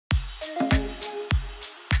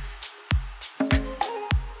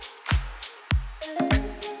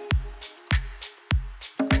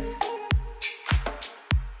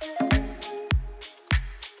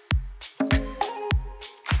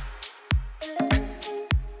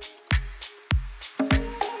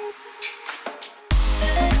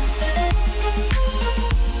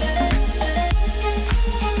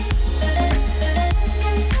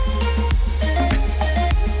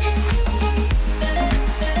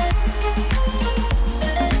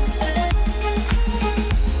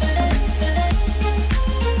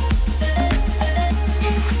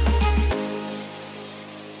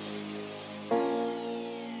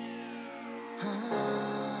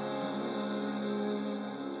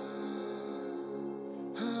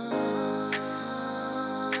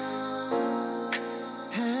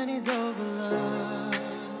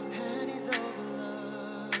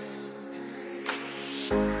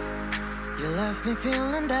left me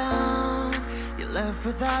feeling down. You left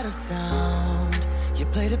without a sound. You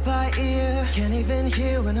played it by ear. Can't even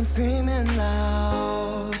hear when I'm screaming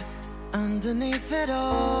loud. Underneath it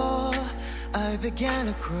all, I began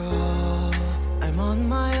to crawl. I'm on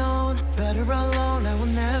my own, better alone, I will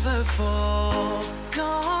never fall.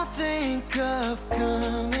 Don't think of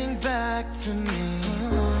coming back to me.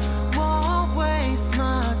 Won't waste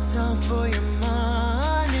my time for your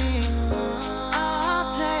money.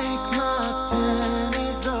 I'll take my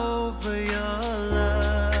pennies over your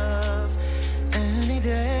love any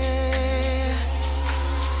day.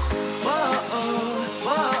 Whoa,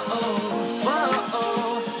 whoa, whoa,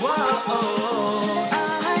 whoa.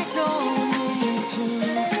 I don't need to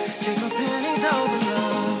take my pennies over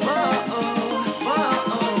love. Whoa, whoa,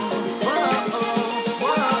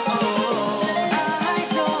 whoa, I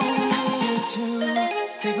don't need to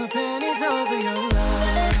take my pennies over your love.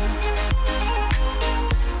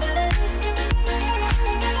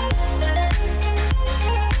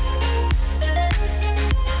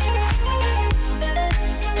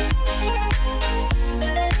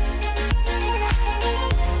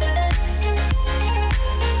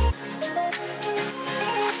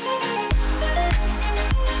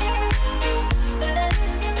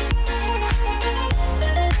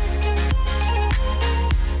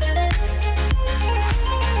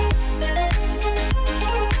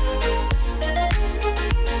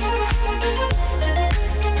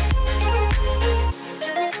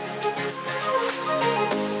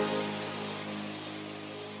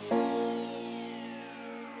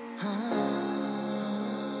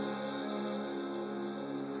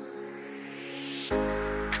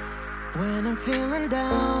 When I'm feeling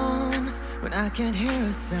down, when I can't hear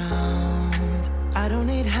a sound, I don't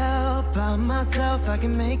need help, by myself I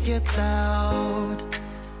can make it loud.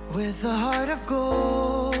 With a heart of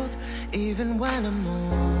gold, even when I'm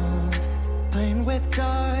old. Playing with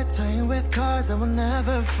darts, playing with cards, I will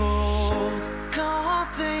never fold. Don't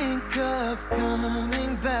think of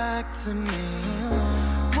coming back to me.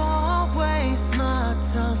 Won't waste my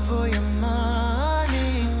time for your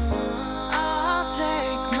money. I'll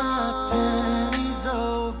take my pennies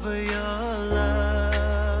over your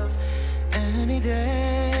love any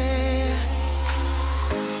day.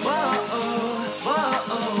 Whoa, whoa,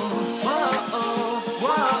 whoa,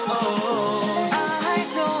 whoa. I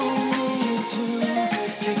don't need to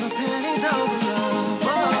take my pennies over love.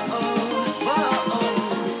 Whoa,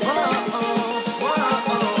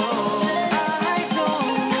 I don't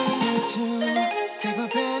need to take my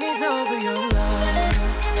pennies over your love.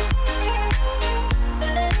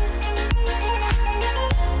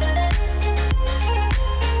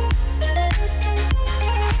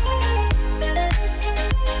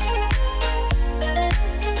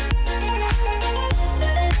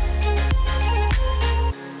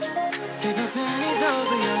 Take my pennies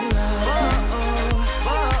over your love.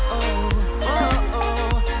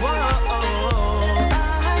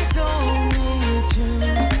 I don't need to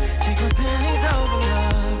take my pennies over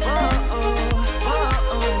love.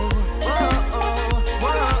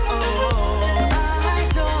 I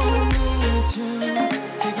don't need to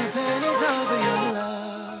take my pennies over your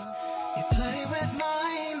love. You play with my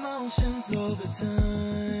emotions all the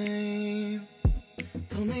time.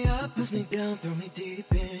 Pull me up, push me down, throw me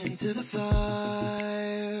deep into the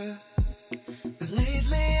fire. But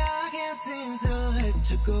lately I can't seem to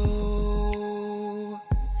let you go.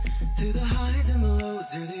 Through the highs and the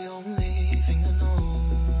lows, you're the only thing I know.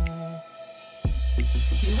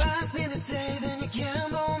 You ask me to stay, then you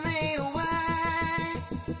can't pull me away.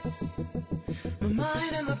 My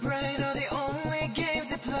mind and my brain are the only games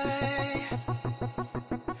you play.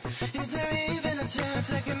 Is there even a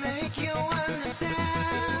chance I can make you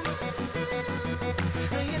understand?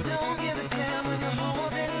 That you don't give a damn when you're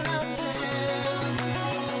holding out your hand.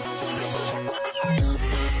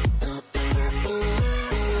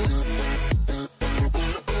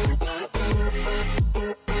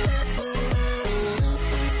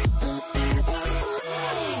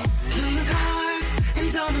 Playing cards and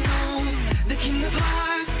dominoes, the king of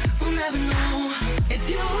hearts will never know. It's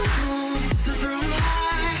your move, so throw 'em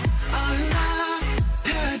high. Our love,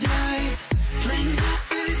 paradise. Playing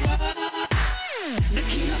cards, the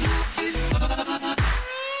king of hearts.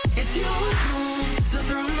 It's your move, so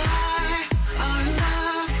throw 'em high. Our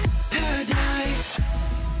love, paradise.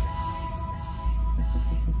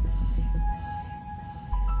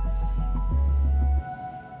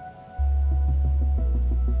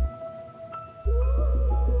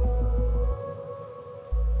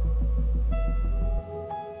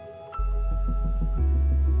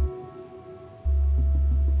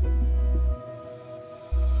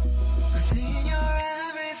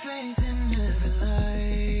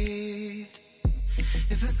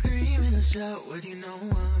 If I scream and I shout, would you know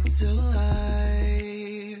I'm still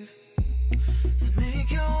alive? So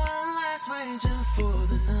make your one last wager for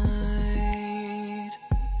the night.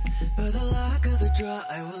 By the luck of the draw,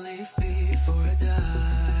 I will leave before I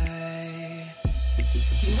die.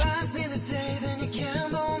 You ask me to stay, then you can't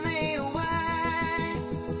blow me away.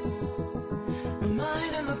 My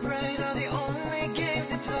mind and my brain are the only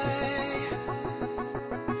games you play.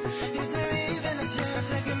 Is there even a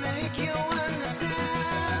chance I can make you understand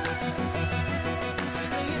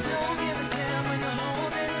that you don't give a damn when you're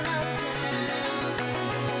holding up chance?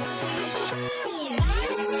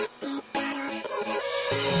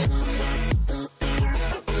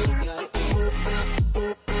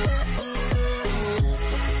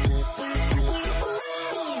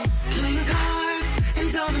 Playing cards and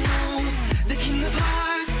dominoes, the king of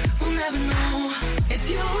hearts will never know. It's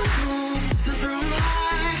your move, so throw 'em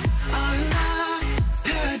high. Our love,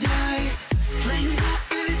 paradise. Playing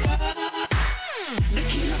cards, the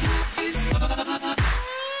king of hearts.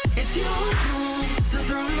 It's your move, so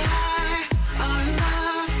throw 'em high. Our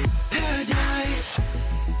love, paradise.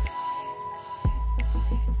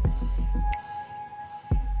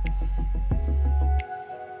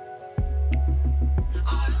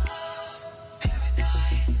 Our love,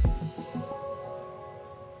 paradise.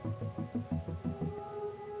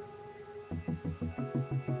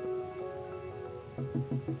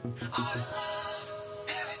 Our love,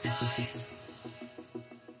 paradise.